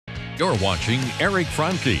You're watching Eric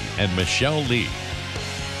Franke and Michelle Lee.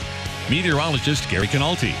 Meteorologist Gary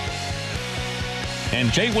Canalti.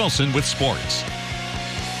 And Jay Wilson with sports.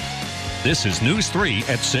 This is News 3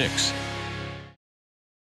 at 6.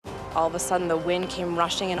 All of a sudden, the wind came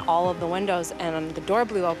rushing in all of the windows, and the door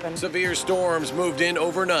blew open. Severe storms moved in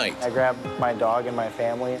overnight. I grabbed my dog and my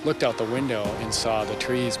family. Looked out the window and saw the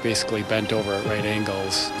trees basically bent over at right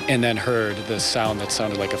angles, and then heard the sound that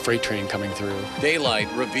sounded like a freight train coming through. Daylight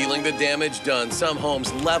revealing the damage done. Some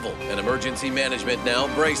homes leveled, and emergency management now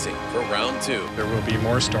bracing for round 2. There will be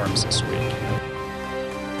more storms this week.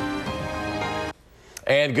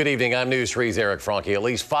 And good evening. I'm News 3's Eric Franke. At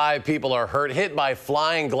least 5 people are hit by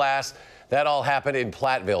flying glass. That all happened in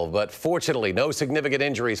Platteville, but fortunately no significant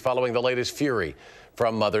injuries following the latest fury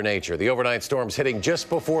from Mother Nature. The overnight storms hitting just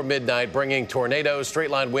before midnight, bringing tornadoes,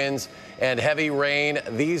 straight-line winds, and heavy rain.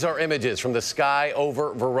 These are images from the sky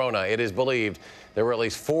over Verona. It is believed there were at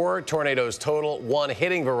least 4 tornadoes total, 1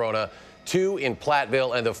 hitting Verona, 2 in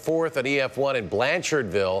Platteville, and the 4th at EF1 in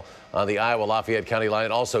Blanchardville on the Iowa-Lafayette County line.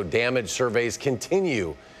 And also, damage surveys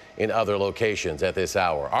continue in other locations at this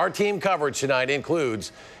hour. Our team coverage tonight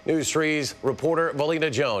includes News 3's reporter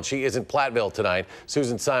Valina Jones. She is in Platteville tonight.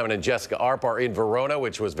 Susan Simon and Jessica Arp are in Verona,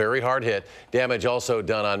 which was very hard hit. Damage also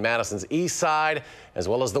done on Madison's east side as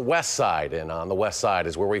well as the west side. And on the west side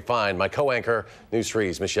is where we find my co-anchor, News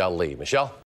 3's Michelle Lee. Michelle?